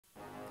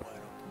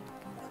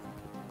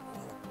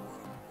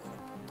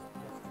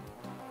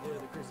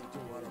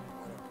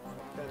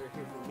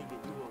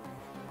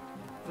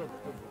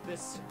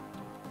Acemist.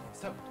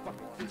 Stop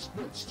fucking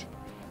Acemist.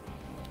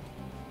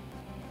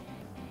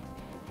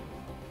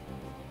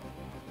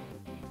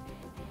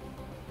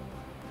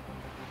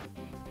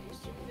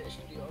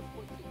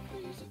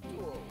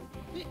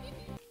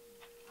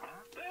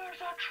 There's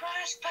a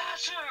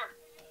trespasser!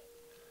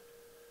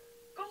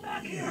 Come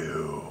back here!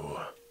 You.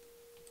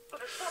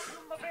 Put a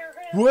something in my bare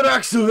head! What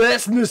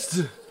Acemist?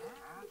 You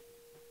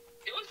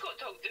always got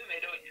to talk to me,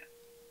 don't you?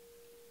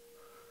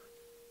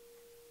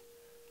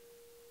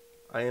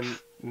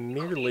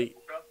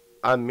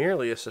 I'm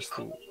merely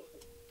assisting.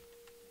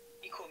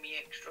 You call me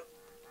extra.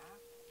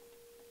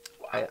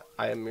 Wow.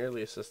 I am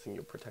merely assisting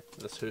you protect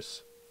this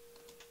house.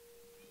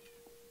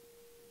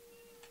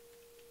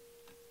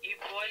 You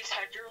boys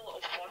had your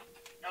little fun.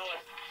 Now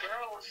it's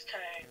girls'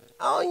 time.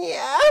 Oh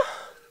yeah.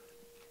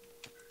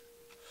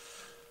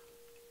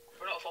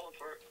 We're not falling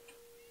for it.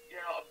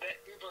 You're not a bitch.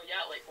 Well,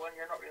 yeah, like one.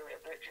 You're not really a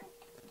bitch.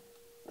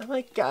 Oh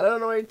my god, I don't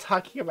know what you're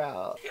talking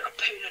about. You're a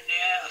pain in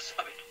the ass.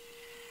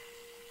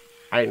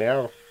 I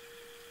know.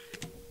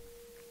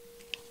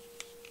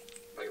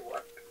 Wait,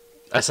 what?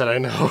 I said I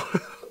know.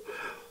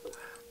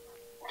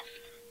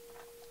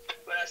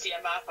 When I see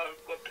a map, I'm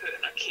going to put it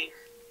in a key.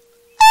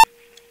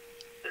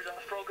 There's a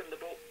frog in the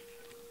boat.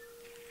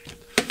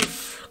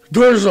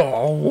 There's a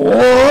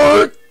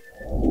what?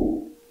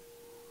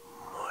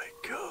 My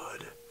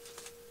god.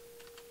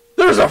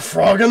 There's a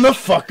frog in the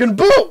fucking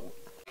boat!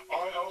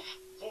 I have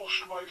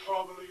lost my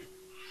family.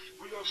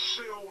 We have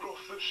sailed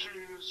off the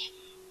seas,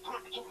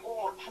 ripped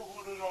apart from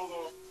one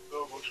another,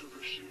 never to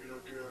be seen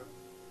again.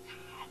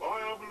 I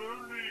am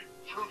lonely,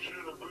 floating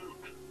in a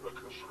boat, like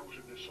the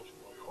floatedness of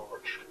my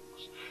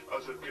heartstrings,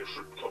 as it gets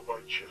ripped up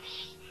my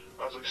chest,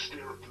 as I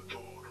stare at the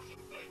dawn of the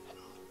night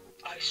moon.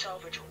 I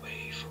salvage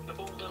away from the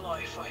older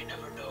life I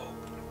never know,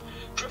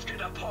 drifted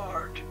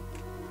apart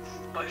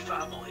by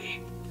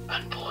family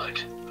and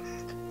blood.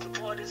 The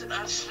blood isn't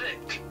as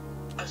thick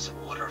as the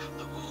water from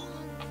the womb.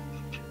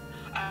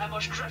 I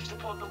must drift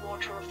upon the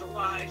water of the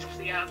lives of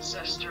the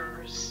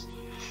ancestors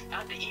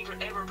and the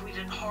even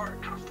ever-bleeding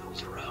heart of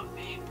those around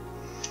me.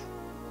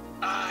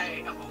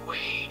 I am a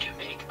way to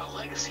make a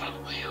legacy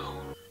of my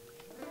own.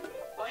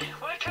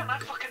 Why can't I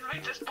fucking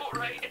ride this boat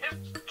right?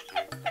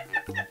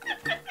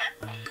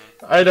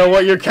 I know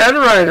what you can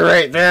ride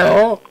right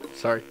now.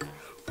 Sorry.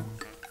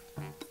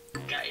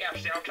 Get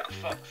yourself to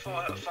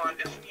find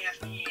this.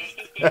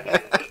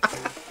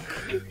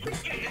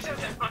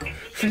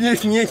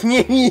 Yes, yes, yes, I'll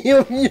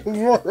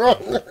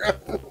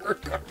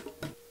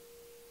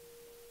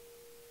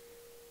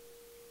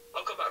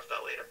come back for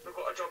that later. We've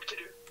got a job to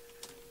do.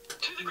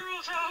 To the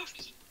girl's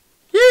house!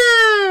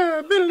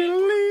 yeah,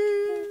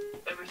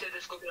 Every day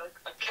there's gonna be like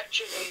a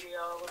kitchen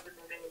area living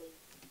in a...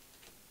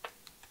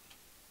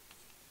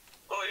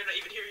 Oh, you're not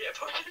even here yet,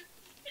 pardon?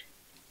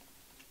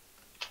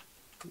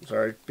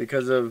 Sorry,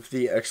 because of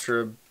the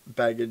extra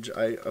baggage,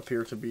 I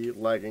appear to be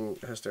lagging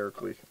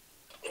hysterically.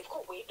 They've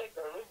got way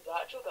bigger rooms,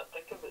 actually, I'm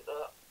thinking about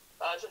that.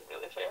 That isn't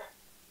really fair.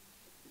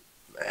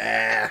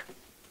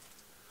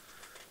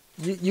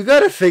 You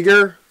gotta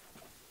figure,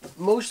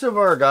 most of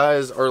our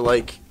guys are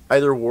like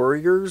either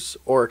warriors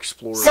or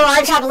explorers. So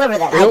I chop liver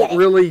then. They don't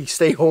really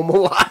stay home a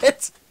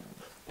lot.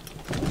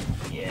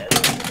 Yeah,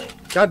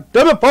 God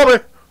damn it, Bobby!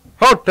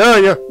 How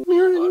dare you!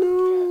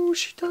 No,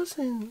 she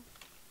doesn't.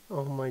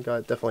 Oh my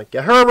god, definitely.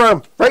 Get her a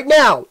room! Right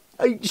now!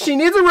 She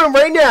needs a room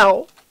right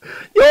now!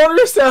 You don't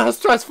understand how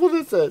stressful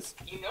this is.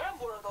 You're a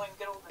more annoying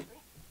girl than me.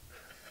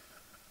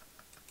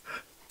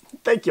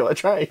 Thank you, I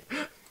tried.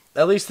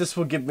 At least this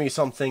will give me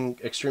something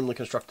extremely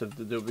constructive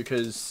to do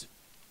because,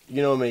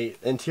 you know me,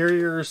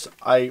 interiors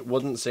I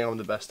wouldn't say I'm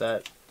the best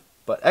at.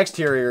 But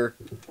exterior,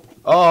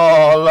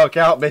 oh, look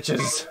out,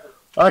 bitches.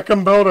 I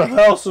can build a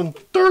house in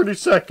 30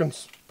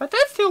 seconds. But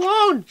that's too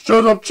long.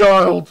 Shut up,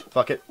 child.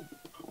 Fuck it.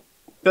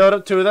 Build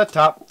it to the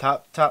top.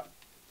 Oh,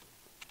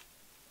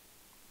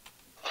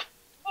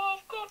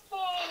 good boy.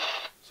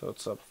 So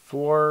it's up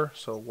 4.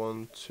 So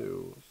 1,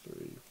 2,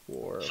 3,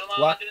 4. So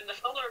now I'm doing the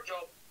filler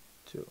job.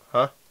 2.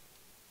 Huh?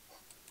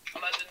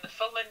 I'm doing the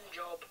filling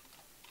job.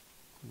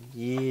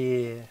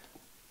 Yeah.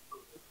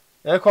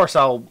 And of course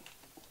I'll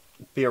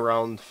be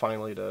around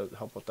finally to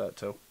help with that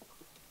too.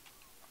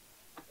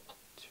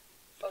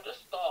 I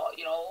just thought,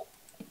 you know,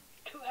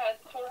 4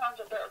 hands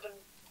are better than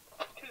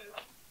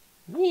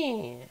 2.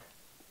 Yeah.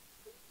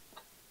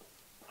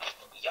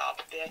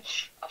 Yup,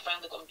 bitch. I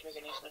finally got to make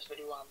an Acemist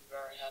video. I'm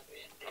very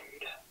happy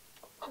indeed.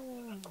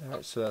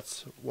 Alright, so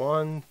that's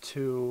 1,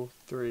 2,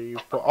 3,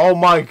 4. Oh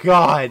my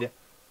god!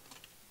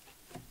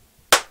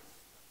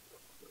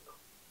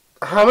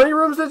 How many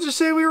rooms did you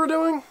say we were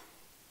doing?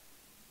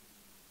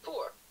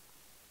 4.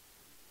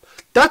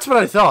 That's what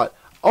I thought.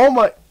 Oh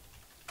my...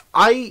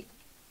 I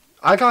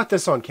got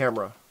this on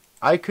camera.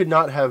 I could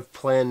not have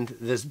planned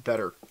this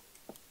better.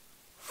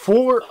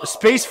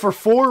 Space for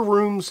 4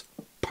 rooms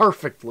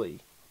perfectly.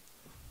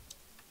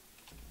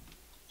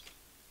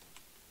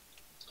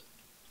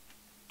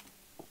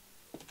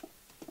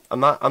 I'm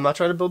not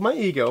trying to build my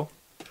ego,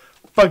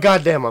 but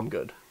goddamn, I'm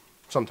good.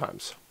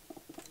 Sometimes.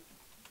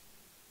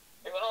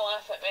 You're gonna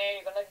laugh at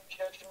me, you're gonna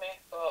judge me,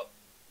 but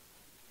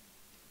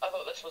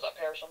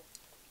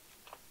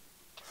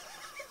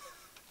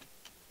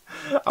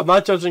I'm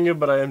not judging you,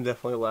 but I am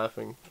definitely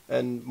laughing.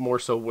 And more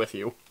so with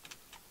you.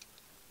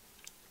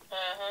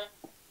 Uh-huh.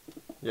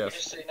 You're just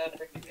Yes. saying that to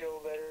make me feel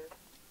better.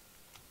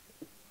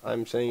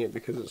 I'm saying it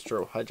because it's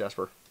true. Hi,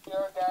 Jasper. Here,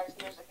 guys,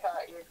 here's the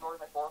cat you ignored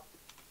me for.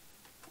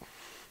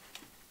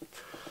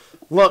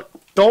 Look,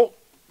 don't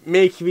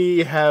make me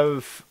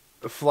have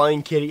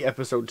Flying Kitty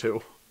episode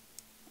 2.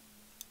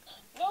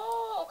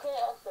 No, okay,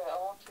 I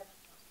won't you.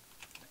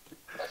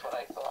 That's what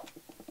I thought.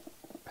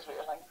 That's what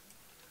you're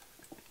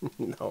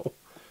saying. No.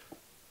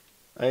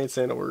 I ain't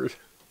saying a word.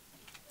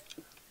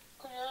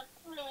 You're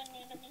really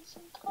mean to me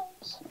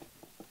sometimes.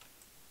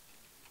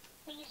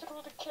 When you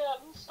throw the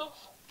cat and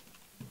stuff.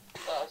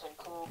 That isn't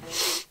cool, baby.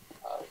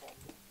 That isn't.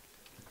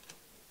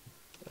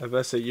 I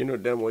bet say you know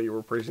damn well you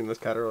were praising this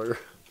cat earlier.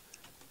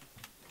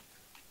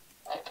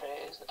 I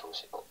praise the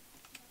pussy.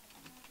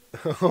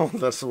 Oh,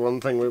 that's the one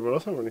thing we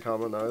both have in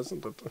common now,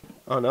 isn't it?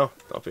 Oh no,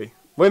 don't be.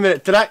 Wait a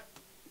minute, did I?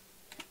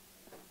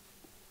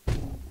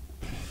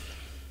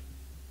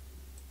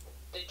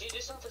 Did you do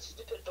something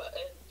stupid but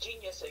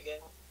genius again?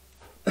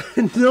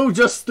 No,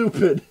 just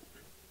stupid.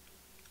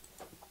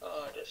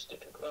 Oh, just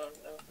stupid. Oh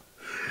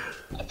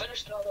no. I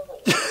finished another one.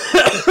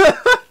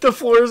 The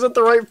floor isn't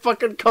the right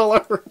fucking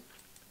color.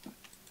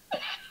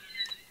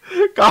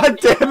 God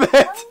damn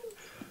it!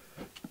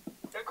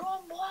 You're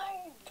going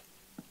blind.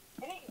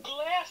 You need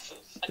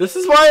glasses. This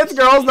is why it's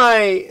girls'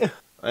 night.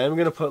 I am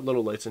gonna put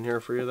little lights in here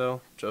for you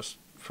though, just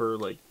for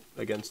like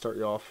again start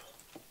you off.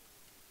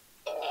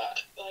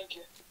 Thank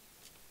you.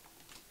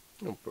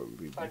 No problem,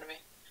 baby. Pardon me.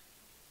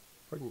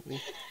 Pardon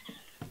me.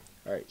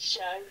 All right,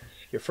 Shy.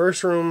 your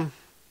first room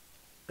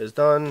is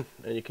done,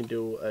 and you can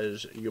do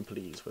as you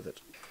please with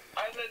it.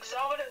 I'm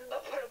examining the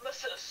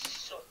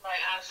premises with my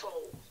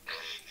asshole.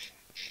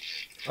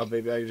 Oh,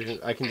 baby,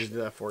 I can just do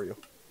that for you.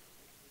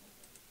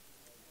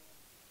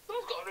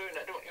 You've got to ruin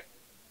it, don't you?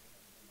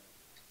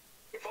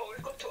 You've always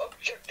got to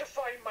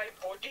objectify my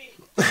body.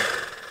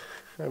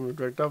 I'm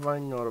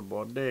objectifying your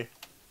body.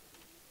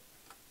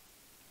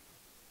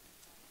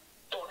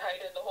 Don't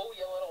hide in the hole,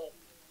 you little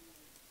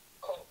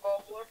cock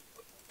gobbler.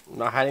 I'm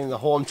not hiding the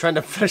hole. I'm trying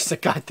to finish the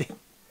goddamn. Here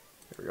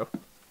we go.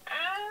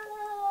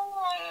 Ow,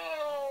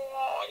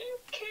 you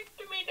kicked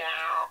me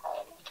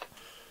down.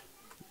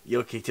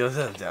 You kicked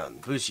yourself down.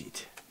 Push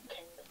it.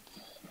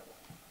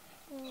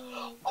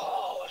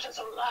 Oh, it is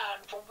a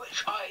land from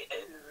which I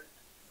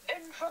own.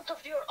 In front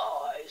of your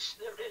eyes,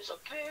 there is a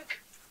big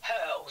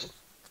house.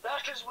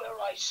 That is where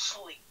I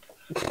sleep.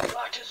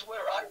 That is where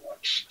I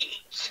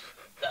eat.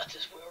 That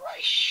is where I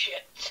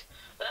shit.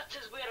 That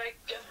is where I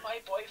give my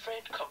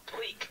boyfriend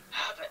complete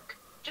havoc.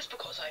 Just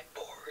because I'm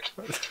bored.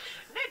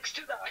 Next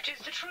to that is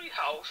the tree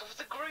house of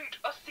the great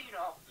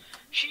Athena.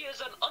 She is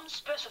an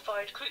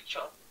unspecified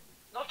creature.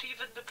 Not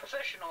even the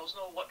professionals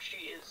know what she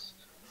is.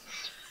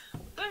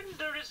 Then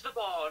there is the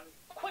barn,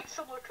 quite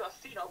similar to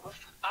Athena with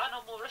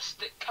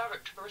animalistic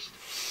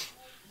characteristics.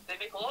 They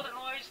make a lot of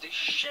noise, they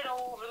shit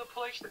all over the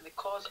place, and they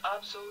cause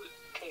absolute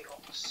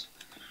chaos.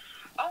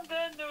 And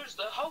then there's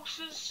the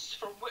houses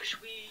from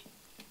which we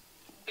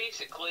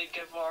basically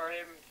give our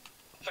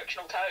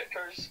fictional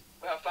characters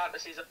we have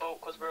fantasies about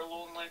because we're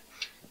lonely.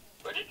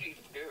 What did you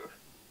even do?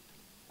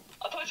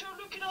 I thought you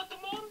were looking at the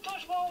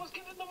montage while I was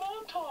giving the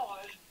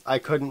montage. I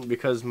couldn't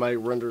because my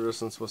render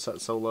distance was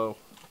set so low.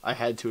 I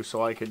had to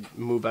so I could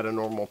move at a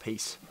normal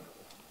pace.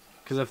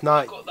 Because if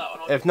not,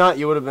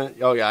 you would have been.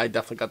 Oh yeah, I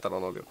definitely got that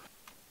on audio.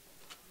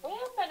 Wait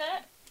a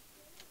minute.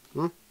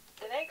 Hmm?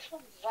 The next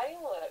one's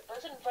Violet.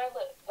 Isn't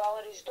Violet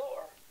Valerie's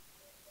daughter?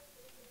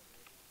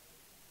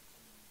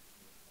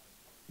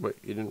 Wait,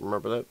 you didn't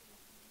remember that?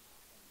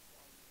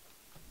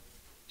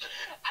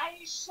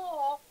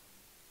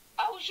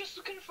 I was just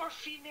looking for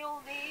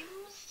female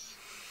names.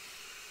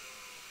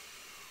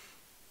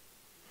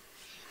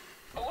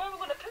 Where are we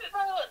going to put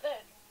Violet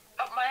then?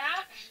 Up my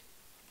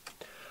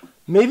ass?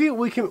 Maybe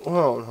we can.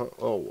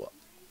 Oh,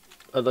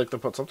 I'd like to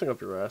put something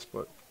up your ass,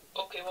 but.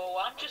 Okay, well,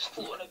 I'm just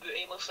floating about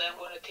aimlessly. I'm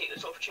going to take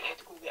this opportunity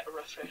to go get a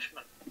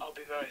refreshment. I'll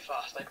be very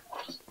fast, I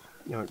promise.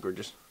 Yeah,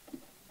 gorgeous.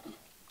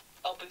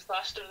 I'll be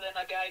faster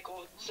than a guy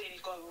going saying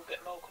he's going to go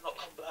get milk and not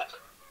come back.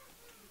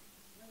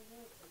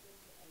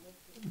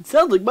 It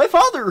sounds like my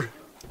father!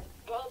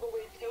 By the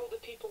way, tell the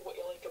people what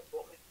you like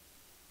about me.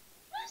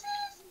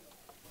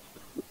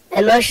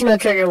 Emotional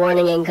trigger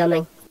warning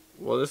incoming.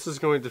 Well, this is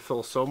going to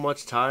fill so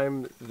much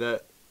time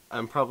that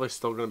I'm probably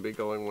still going to be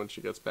going when she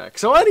gets back.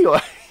 So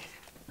anyway,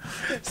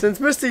 since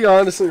Misty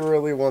honestly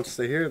really wants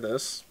to hear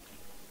this,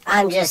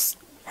 I'm just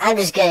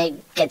gonna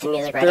get the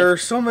music ready. there are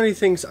so many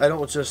things I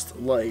don't just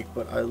like,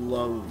 but I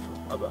love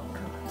about her.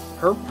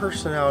 Her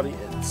personality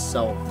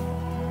itself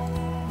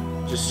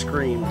just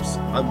screams,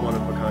 I'm one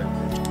of a kind.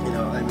 You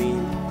know, I mean,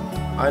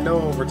 I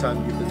know over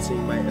time you've been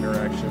seeing my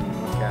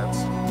interaction with cats.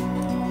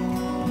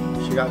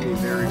 She got me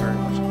very, very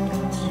much into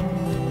cats.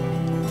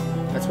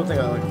 That's one thing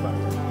I like about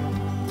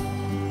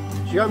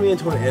her. She got me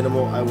into an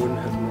animal I wouldn't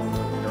have normally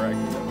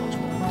interacted that much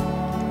with.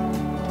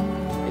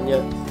 And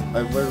yet,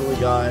 I've literally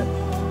got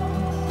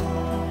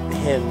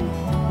him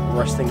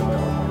resting in my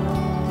arm.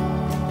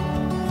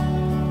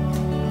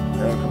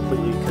 and I'm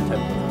completely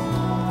content with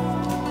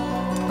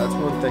it. That's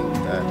one thing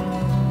that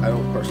I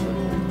don't personally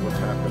believe would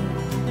happen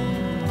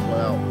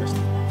without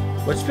Misty.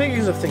 But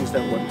speaking of things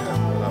that wouldn't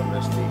happen without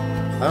Misty,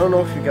 I don't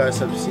know if you guys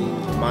have seen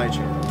my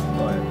channel,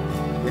 but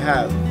if you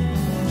have,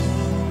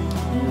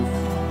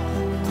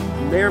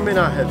 you may or may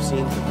not have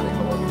seen, depending on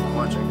how long you've been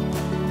watching,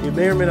 you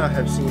may or may not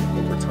have seen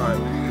over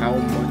time how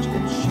much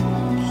it's changed.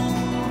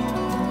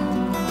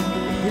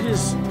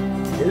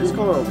 It has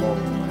gone a long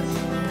way,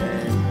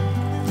 and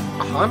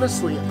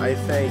honestly, I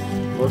think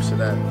most of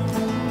that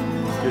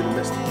due to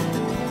Misty.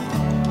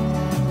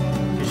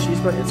 Because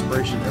she's my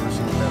inspiration every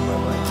single day of my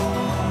life.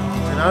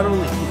 To not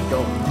only keep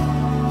going,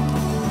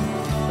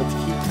 but to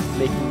keep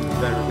making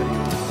better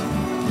videos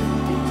and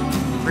be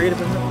creative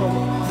and have fun.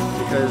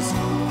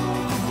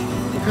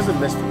 Because of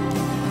Misty,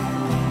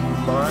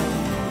 my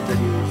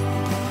videos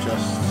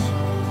just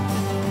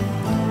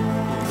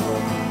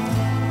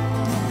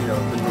the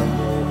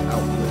normal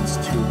outlets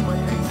to my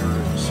anger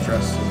and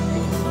stress and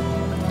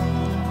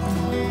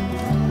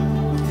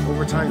pain.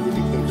 Over time, they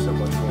became so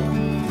much more.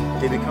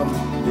 They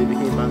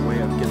became my way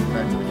of giving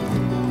back to the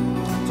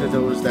community, to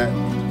those that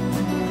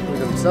who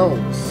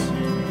themselves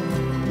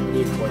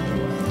need quite a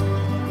lot,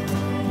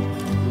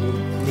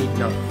 need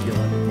not feel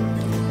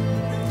anything,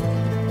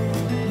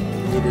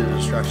 needed a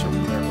distraction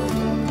from their world.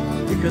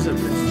 Because of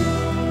Misty,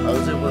 I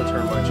was able to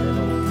turn my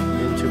channel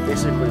into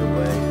basically a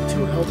way to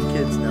help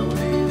kids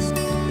nowadays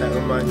that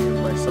remind me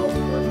of myself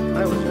when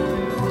I was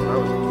young, when I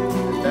was a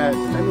kid.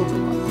 And that means a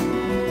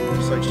lot,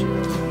 just like she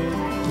does.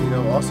 You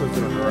know, also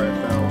through her, I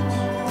found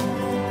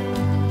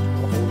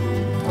a whole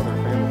new other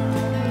family.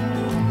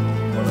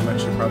 One I'm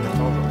actually proud to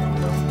call them, you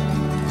know.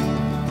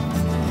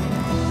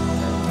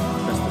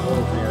 And that's the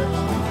whole thing,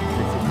 actually.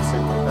 They think the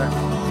same way back.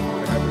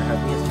 They're happy to have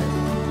me as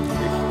family.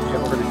 They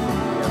already think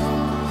of me as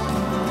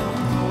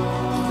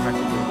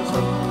practically the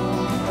son.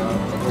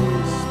 I've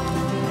always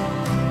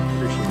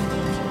appreciated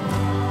that.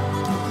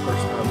 So the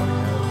first time I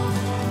had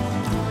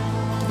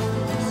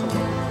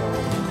someone call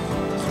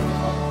a certain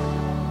father.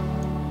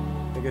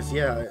 Because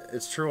yeah,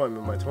 it's true. I'm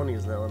in my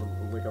 20s now, and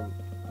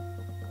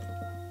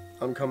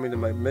I'm coming to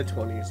my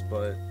mid-20s,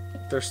 but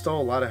there's still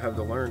a lot I have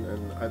to learn,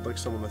 and I'd like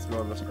someone that's been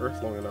on this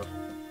earth long enough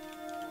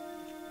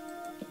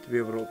to be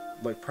able to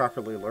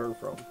properly learn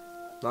from.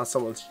 Not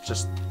someone that's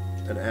just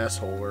an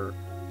asshole or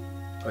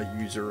a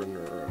user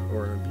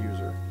or an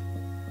abuser.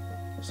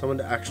 Someone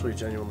to actually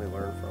genuinely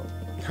learn from.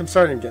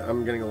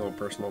 I'm getting a little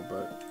personal,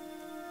 but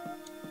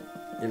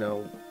you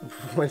know,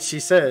 when she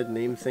said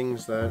name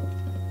things that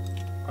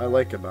I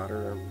like about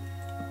her, and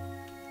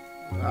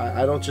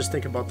I don't just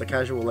think about the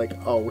casual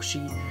oh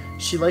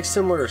she likes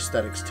similar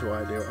aesthetics to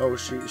I do. Oh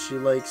she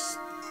likes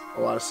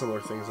a lot of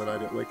similar things that I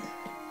do.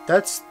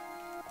 That's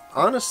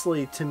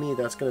honestly, to me,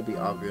 that's gonna be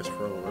obvious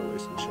for a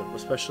relationship,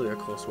 especially a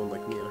close one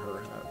like me and her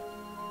have.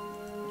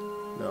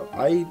 No,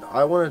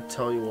 I want to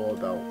tell you all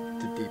about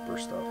the deeper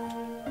stuff.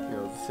 You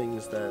know, the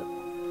things that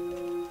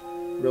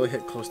really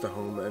hit close to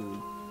home,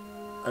 and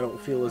I don't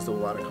feel as though a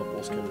lot of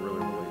couples can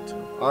really relate to.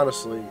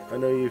 Honestly, I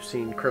know you've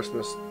seen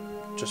Christmas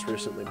just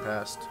recently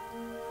passed.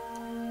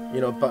 You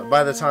know, but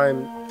by the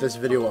time this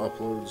video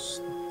uploads,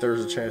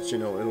 there's a chance, you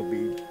know, it'll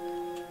be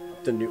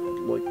the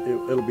new,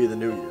 it'll be the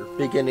new year,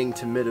 beginning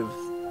to mid of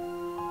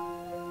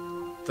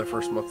the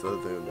first month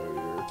of the new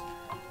year.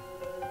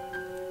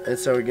 And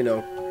so, you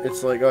know,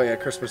 it's like, oh yeah,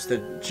 Christmas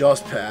did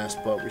just pass,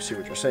 but we see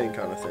what you're saying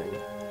kind of thing.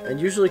 And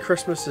usually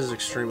Christmas is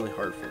extremely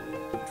hard for me.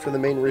 For the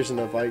main reason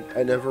of I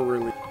never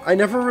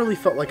really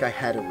felt like I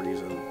had a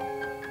reason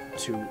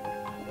to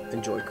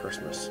enjoy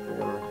Christmas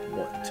or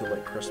want to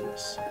like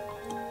Christmas,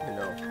 you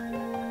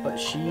know. But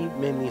she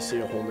made me see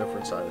a whole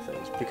different side of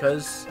things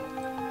because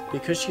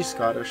she's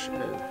Scottish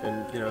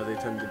and you know, they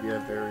tend to be a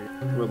very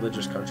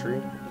religious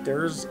country.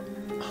 There's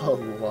a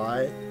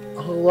lot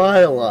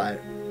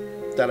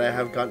that I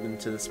have gotten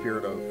into the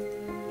spirit of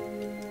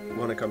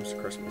when it comes to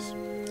Christmas.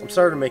 I'm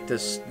sorry to make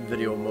this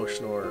video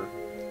emotional or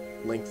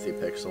lengthy,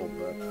 Pixel,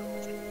 but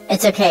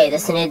It's okay,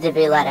 this needed to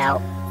be let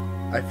out.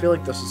 I feel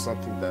like this is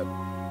something that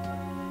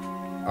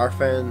our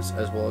fans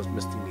as well as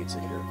Misty needs to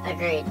hear.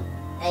 Agreed.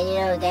 And you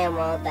know damn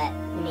well that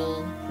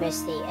me,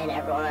 Misty, and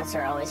everyone else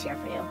are always here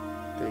for you.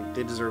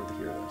 They deserve to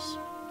hear this,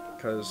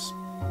 because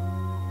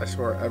I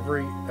swear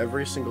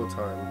every single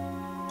time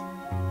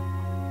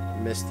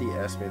Misty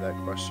asked me that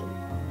question,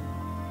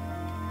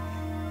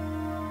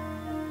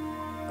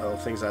 oh,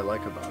 things I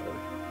like about her,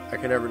 I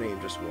can never name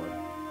just one.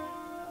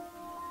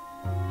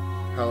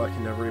 Hell, I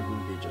can never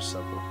even be just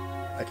several.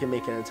 I can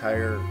make an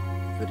entire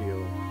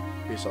video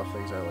based off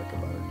things I like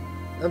about her.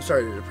 I'm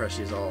sorry to depress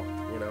you all,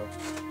 you know.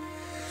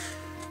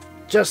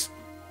 Just,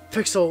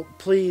 Pixel,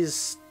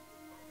 please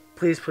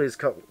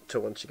cut to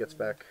when she gets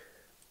back.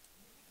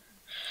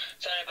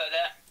 Sorry about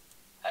that.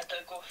 I had to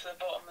go to the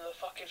bottom of the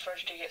fucking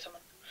fridge to get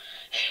something.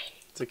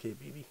 It's okay,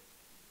 baby.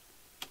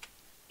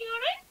 You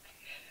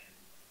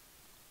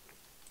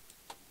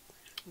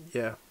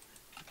alright?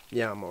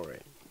 Yeah, I'm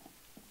alright.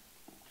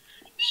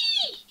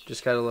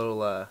 Just got a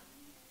little,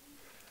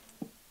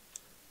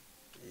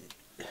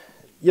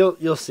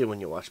 You'll see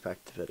when you watch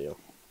back the video.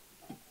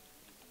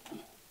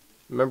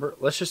 Remember,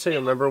 let's just say,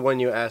 remember when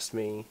you asked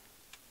me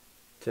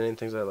to name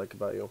things I like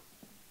about you.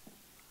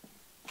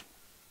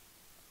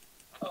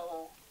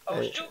 Oh, I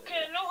was joking.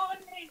 No,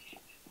 honey.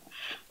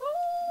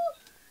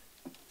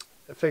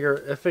 I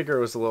figure it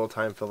was a little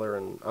time filler,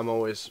 and I'm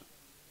always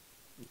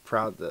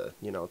proud to,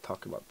 you know,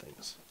 talk about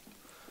things.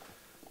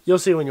 You'll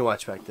see when you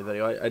watch back the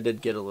video. I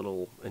did get a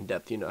little in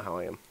depth. You know how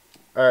I am.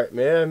 All right,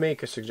 may I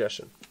make a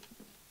suggestion?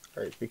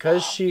 All right,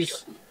 because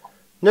she's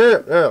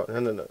no.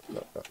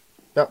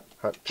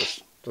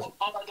 Just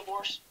I'm a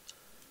divorce.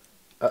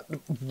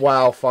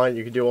 wow, fine.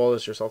 You can do all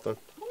this yourself then.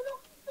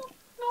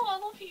 No, I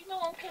love you. No,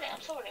 I'm kidding.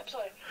 I'm sorry.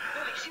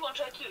 No, you see what I'm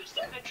trying to do? It's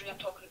the imagery I'm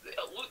talking about.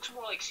 It looks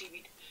more like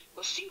seaweed.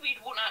 But seaweed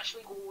won't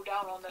actually go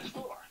down on this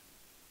floor.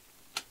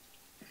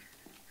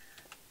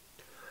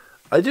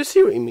 I just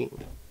see what you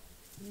mean.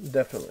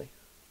 Definitely.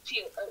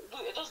 See,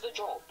 look, it does the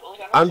job.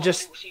 Like, I'm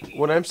just,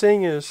 what I'm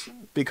saying is,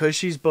 because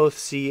she's both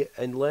sea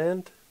and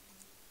land,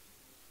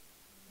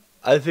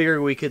 I figure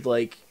we could,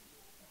 like,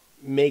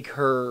 make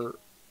her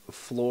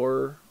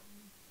floor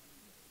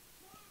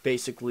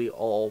basically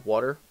all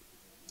water,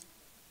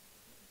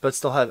 but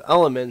still have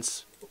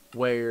elements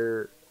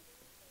where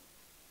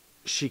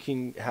she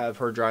can have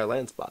her dry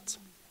land spots.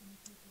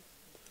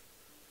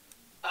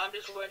 I'm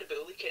just worried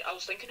about leaking. I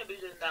was thinking about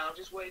doing that. I'm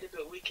just worried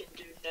about leaking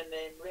down and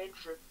then red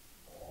fruit.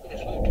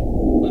 It's wood.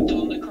 We've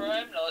done the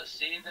crime. Now let's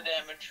see the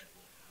damage.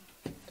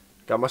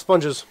 Got my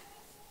sponges.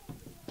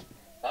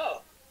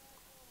 Oh.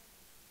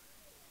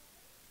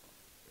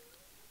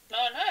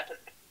 Nothing happened.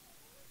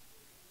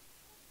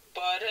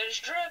 But it's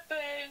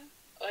dripping.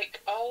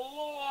 Like a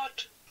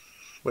lot.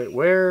 Wait,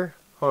 where?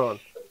 Hold on.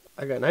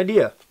 I got an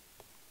idea.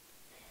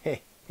 Heh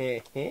heh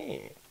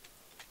heh.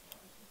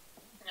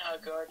 Oh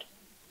god.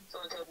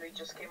 Someone told me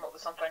just came up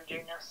with something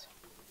genius.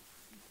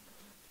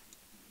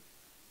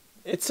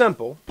 It's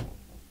simple,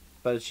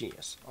 but it's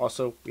genius.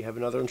 Also, we have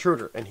another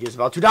intruder, and he is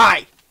about to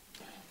die!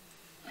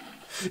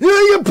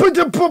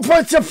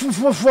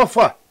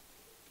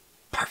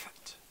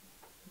 Perfect.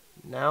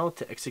 Now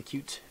to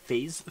execute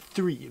phase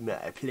 3 of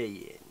my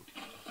plan.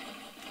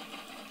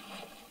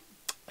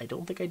 I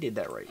don't think I did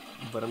that right,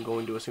 but I'm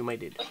going to assume I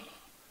did.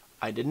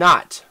 I did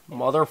not.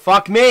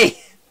 Motherfuck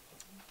me!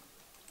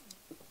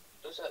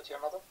 Do that to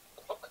your mother.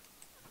 Fuck.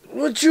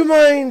 Would you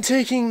mind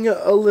taking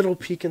a little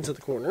peek into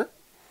the corner?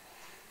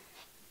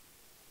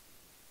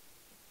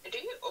 Do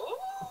you?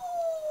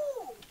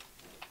 Oh!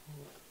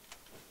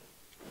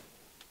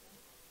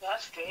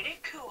 That's very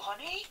cool,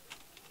 honey.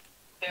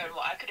 Better than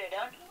what I could have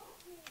done.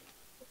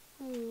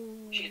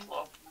 She'd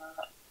love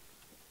that.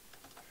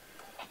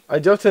 I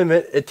do have to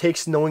admit, it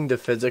takes knowing the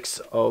physics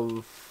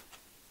of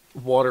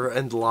water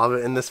and lava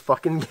in this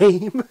fucking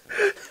game.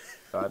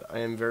 God, I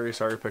am very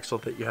sorry,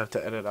 Pixel, that you have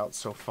to edit out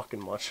so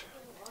fucking much.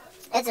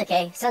 It's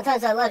okay.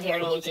 Sometimes I love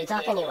hearing you two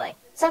talk anyway.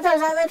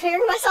 Sometimes I love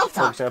hearing myself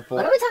talk. For example,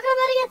 What are we talking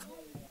about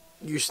again?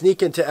 you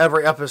sneak into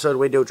every episode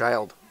we do,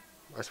 child.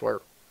 I swear.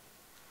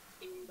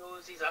 He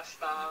knows he's a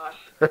star.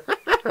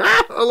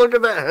 Oh, look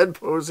at that head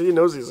pose. He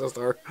knows he's a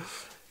star.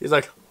 He's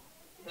like,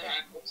 Yeah,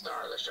 the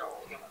star of the show.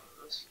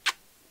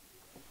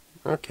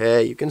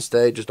 okay, you can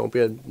stay. Just don't be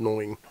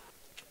annoying.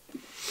 I'm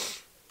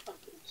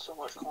putting so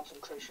much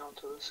concentration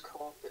onto this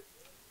carpet.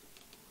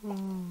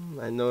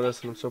 I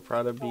noticed, and I'm so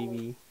proud of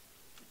BB.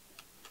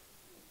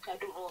 I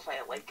don't know if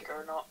I like it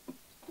or not.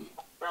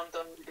 When I'm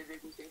done with the baby,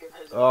 we can give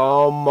his.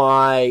 Oh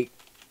my,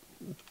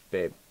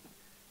 babe.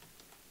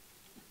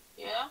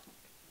 Yeah?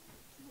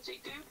 Is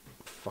it good?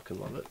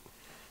 Fucking love it.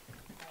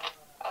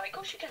 I like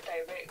how she can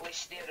directly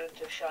stare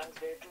into Shan's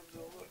bedroom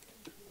door.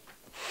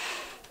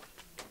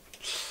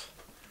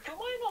 Do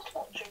I not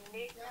watching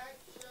me?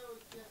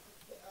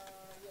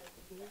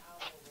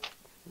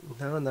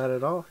 No, not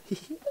at all.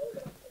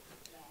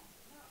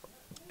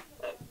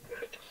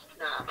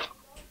 Nah.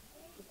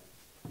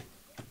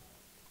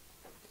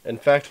 In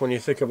fact, when you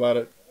think about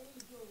it,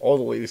 all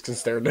the ladies can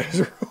stare into his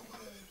room.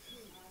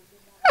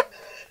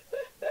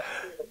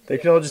 They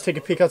can all just take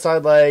a peek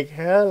outside like,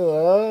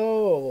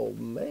 hello,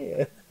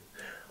 man.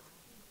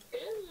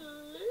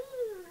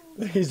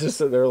 He's just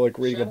sitting there like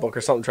reading a book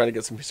or something, trying to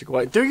get some music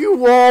quiet. Do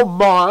you all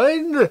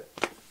mind? I'm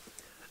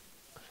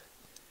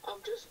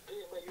just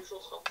being my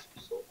usual self,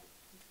 so.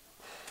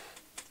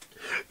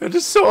 It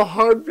is so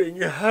hard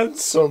being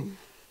handsome.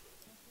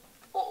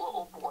 What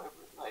little boy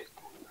would like,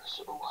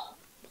 so.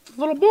 The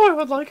little boy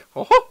would like,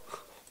 oh.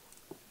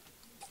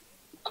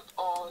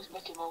 Oh, it's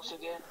Mickey Mouse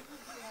again.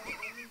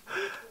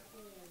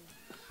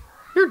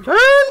 You're damn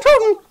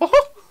tongue.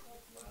 Oh.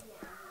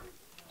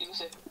 You can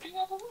say, do you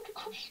have a word for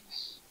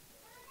Christmas?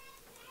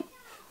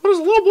 What does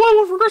the little boy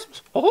want for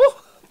Christmas?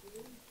 Oh.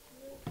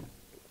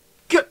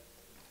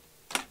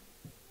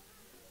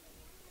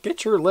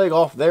 Get your leg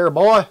off there,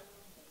 boy.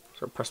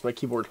 Start pressing my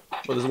keyboard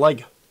with his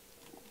leg.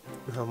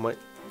 Oh my,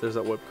 there's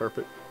that web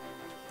carpet.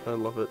 I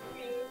love it.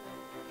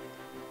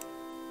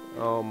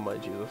 Oh my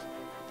Jesus.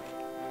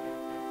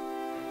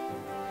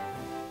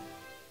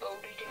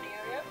 Goldie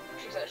area.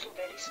 She's actually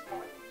very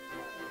smart.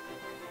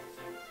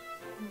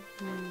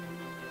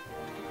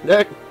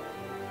 Nick!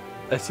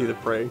 I see the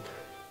praying.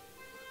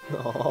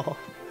 Aww.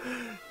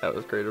 That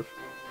was creative.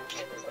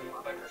 It was like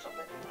Rabbit or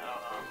something. I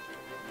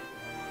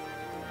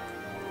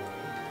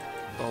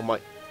don't know. Oh my.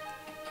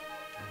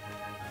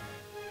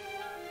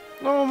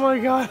 Oh my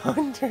god,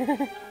 Hunter.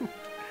 It's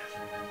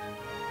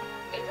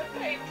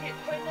okay, it's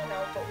fine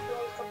now, but we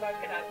always come back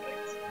and have it.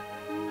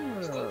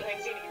 Just go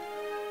behind scene.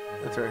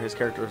 That's right, his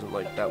character isn't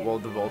like that well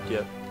developed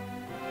yet.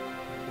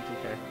 It's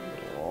okay.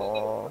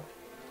 Aww.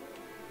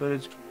 But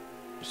it's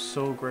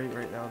so great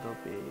right now, though,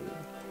 babe.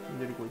 You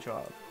did a good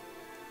job.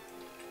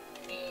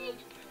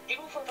 You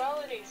know, for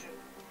validation,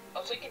 I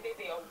was thinking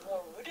maybe a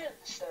more wooden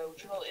style,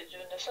 do you know what they do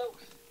in the south?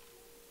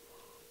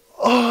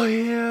 Oh,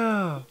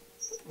 yeah.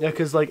 Yeah,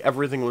 because, like,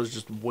 everything was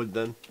just wood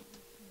then.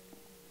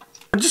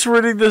 I'm just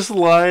reading this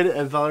line,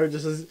 and Valerie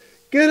just says,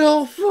 "Get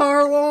off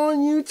our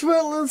lawn, you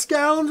twiddling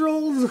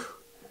scoundrels!"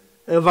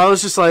 And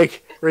Violet's just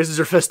like, raises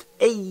her fist,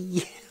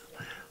 "Hey!"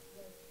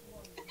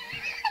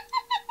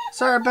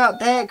 Sorry about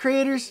that,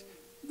 creators.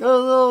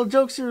 Those little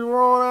jokesters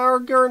were on our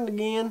garden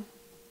again.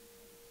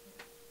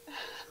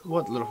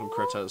 What little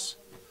critters?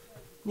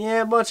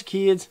 Yeah, a bunch of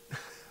kids.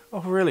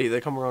 Oh, really? They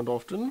come around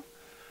often?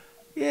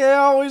 Yeah,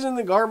 always in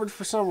the garbage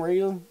for some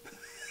reason.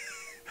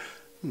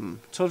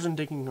 Children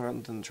digging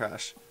around in the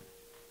trash.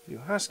 If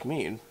you ask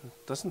me, it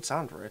doesn't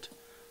sound right.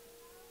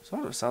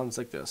 Sort of sounds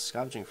like they're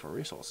scavenging for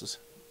resources.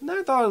 And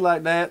I thought it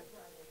like that.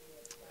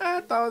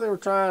 I thought they were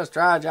trying to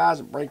strategize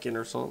and break in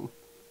or something.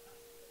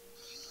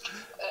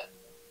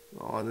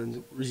 Oh, and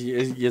then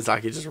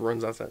Yazaki just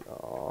runs outside.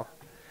 Oh.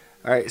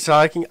 Alright, so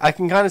I can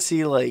kind of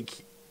see,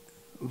 like,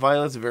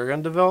 Violet's very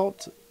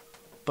undeveloped,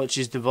 but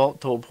she's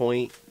developed to a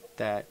point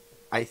that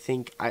I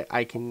think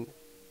I can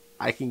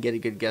get a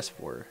good guess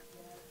for her.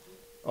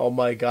 Oh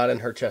my god,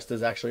 and her chest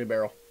is actually a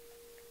barrel.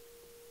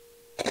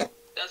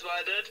 That's what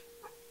I did.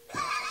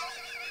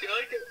 You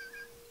like it?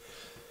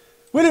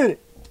 Wait a minute!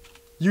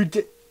 You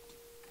did...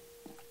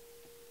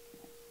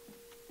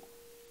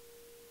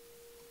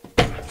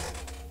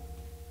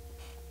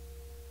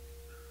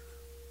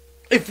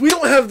 If we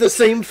don't have the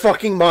same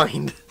fucking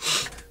mind...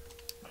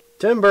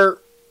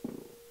 Timber!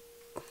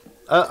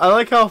 I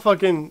like how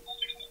fucking...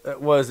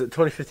 Was it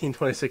 2015,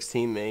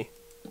 2016 me?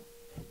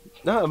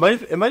 No, it might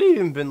have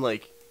even been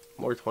like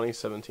more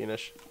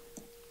 2017-ish.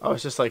 I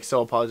was just like so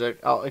apologetic.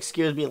 Oh,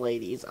 excuse me,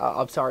 ladies.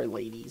 I'm sorry,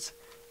 ladies.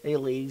 Hey,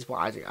 ladies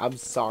watching. I'm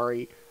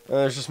sorry.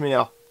 And it's just me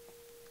now.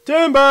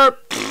 Timber!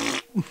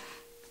 I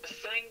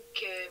think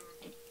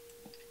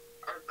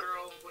our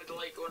girl would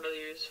like one of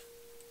these.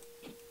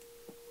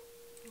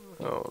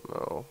 Oh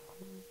no.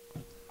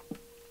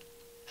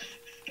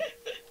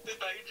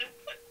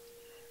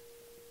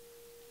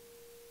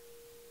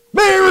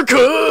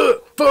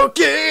 America! Fuck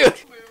yeah!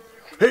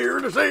 Here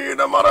to see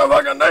the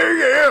motherfucking day,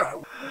 yeah!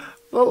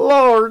 The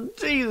Lord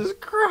Jesus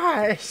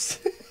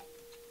Christ!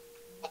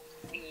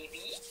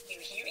 Baby, you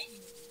hear me?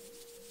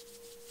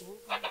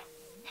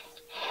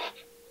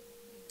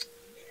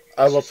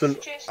 I've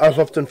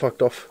often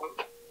fucked off.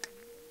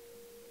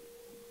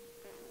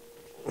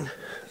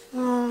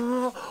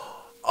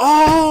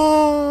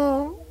 Oh!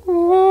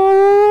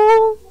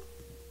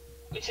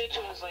 We said it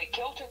was like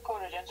Celtic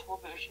or identical,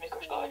 but we should make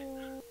our sky.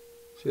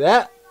 See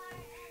that?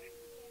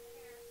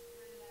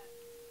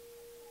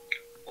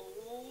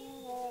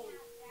 Oh.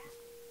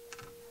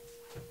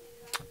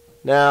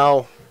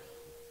 Now.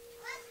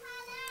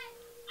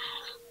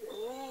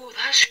 Oh,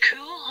 that's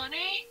cool,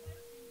 honey.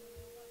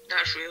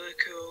 That's really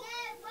cool.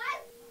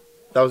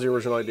 That was the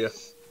original idea.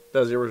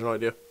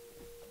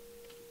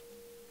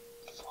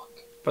 Fuck.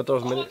 But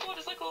those Oh my minutes. god,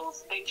 it's like a little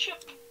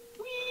spaceship.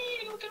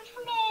 Whee, looking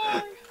for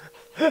now.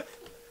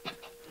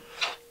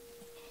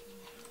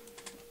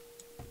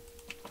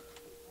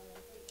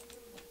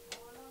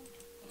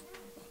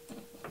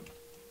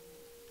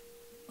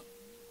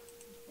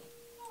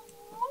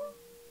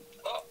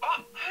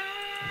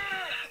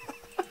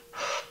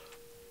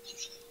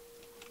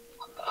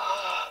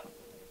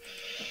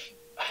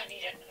 I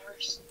need a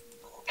nurse.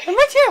 Okay. I'm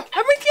right here!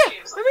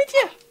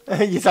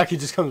 Yuzaki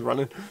just comes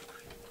running.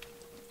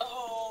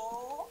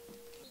 Oh.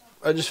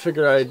 I just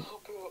figured I'd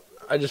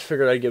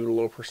give it a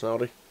little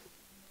personality.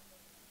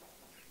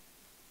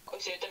 Oh,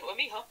 so it didn't with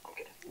me, huh? I'm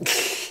kidding.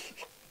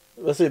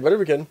 Let's see, better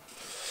be kidding.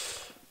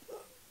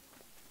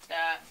 Nah.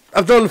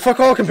 I've done fuck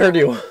all compared to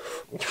you.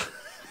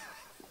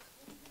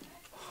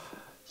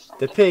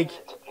 The pig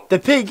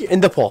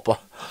and the pauper.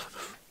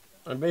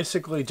 I'm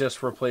basically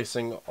just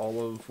replacing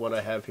all of what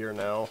I have here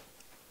now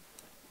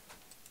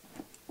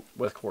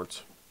with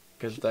quartz.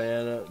 Because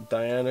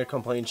Diana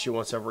complains she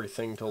wants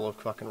everything to look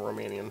fucking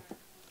Romanian.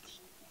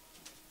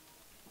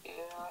 Yeah.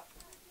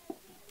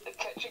 The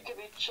kitchen can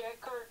be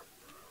checkered.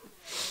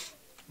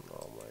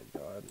 Oh my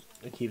god.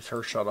 It keeps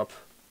her shut up.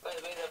 By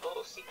the way, that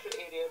little secret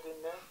area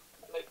down there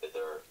might be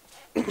their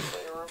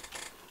playroom.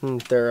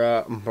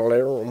 Their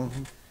playroom.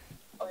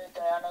 Oh yeah,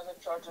 Diana's in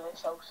charge of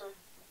this house.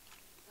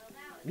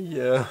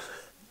 Yeah.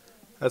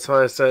 That's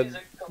why I said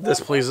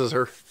this pleases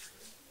her.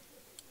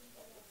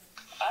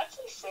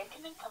 Actually,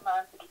 second in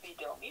command would be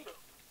Delmiro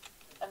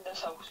in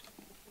this house.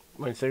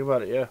 When you think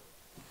about it, yeah.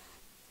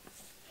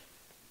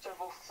 They're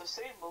both the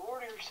same, the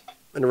warriors.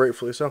 And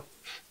rightfully so.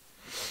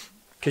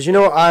 Cause you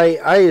know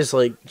I is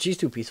like she's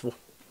too peaceful.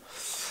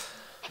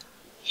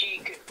 She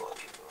could blow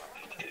people around.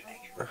 She's good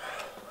nature.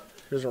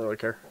 She doesn't really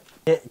care.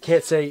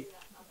 Can't say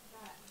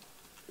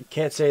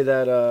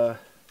that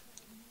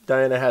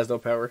Diana has no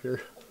power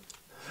here.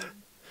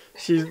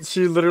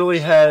 She literally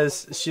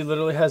has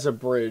a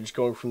bridge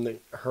going from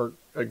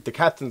the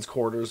captain's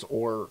quarters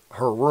or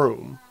her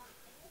room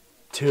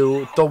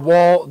to the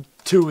wall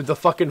to the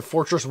fucking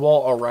fortress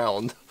wall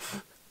around.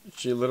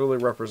 She literally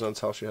represents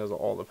how she has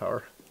all the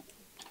power.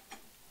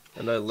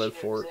 And I live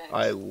for it.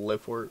 I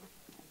live for it.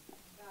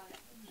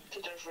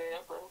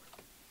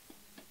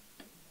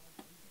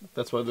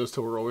 That's why those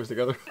two were always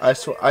together. I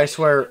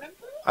swear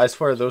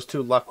those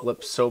two lock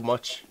lips so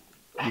much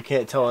you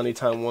can't tell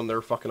anytime when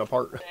they're fucking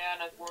apart.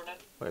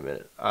 Wait a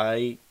minute.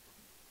 I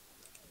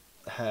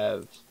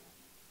have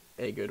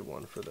a good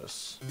one for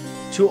this.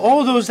 To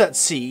all those that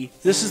see,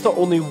 this is the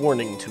only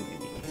warning to me.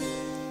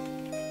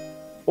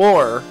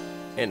 Or,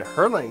 in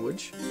her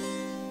language,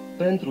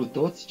 pentru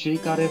toți cei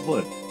care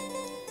văd.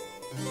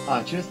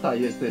 Acesta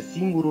este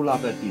singurul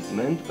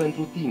avertisment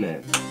pentru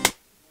tine.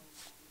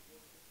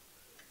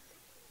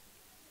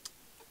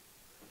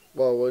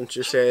 well, wouldn't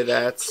you say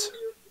that's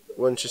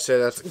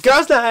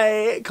Girls'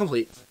 Night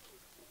complete.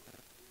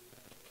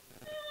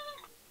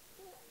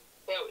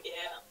 Oh yeah.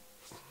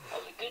 That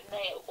was a good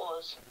night it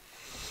was.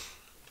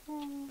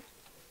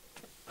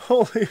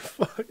 Holy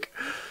fuck.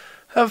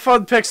 Have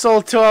fun,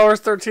 Pixel. 2 hours,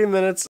 13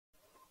 minutes.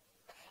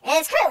 And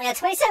it's currently at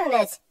 27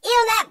 minutes. Eat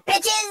that,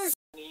 bitches!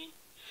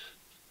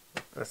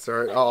 That's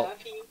alright.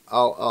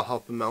 I'll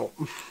help him out.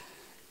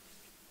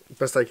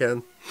 Best I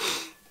can.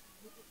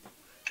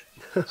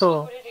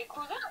 So what did it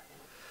include that?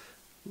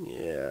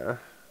 Yeah.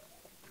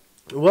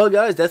 Well,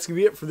 guys, that's gonna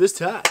be it for this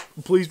time.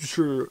 Please be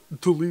sure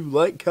to leave a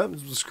like,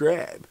 comment,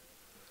 subscribe.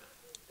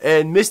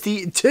 And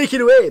Misty, take it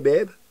away,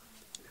 babe.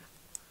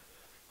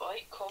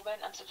 Like, comment,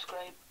 and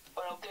subscribe,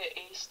 or I'll get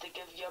Ace to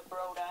give you a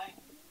broad eye.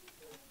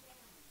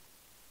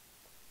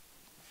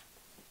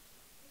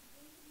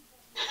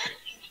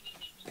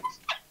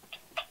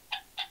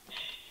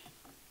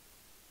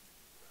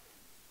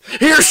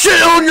 Here's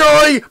shit on your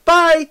eye!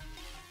 Bye!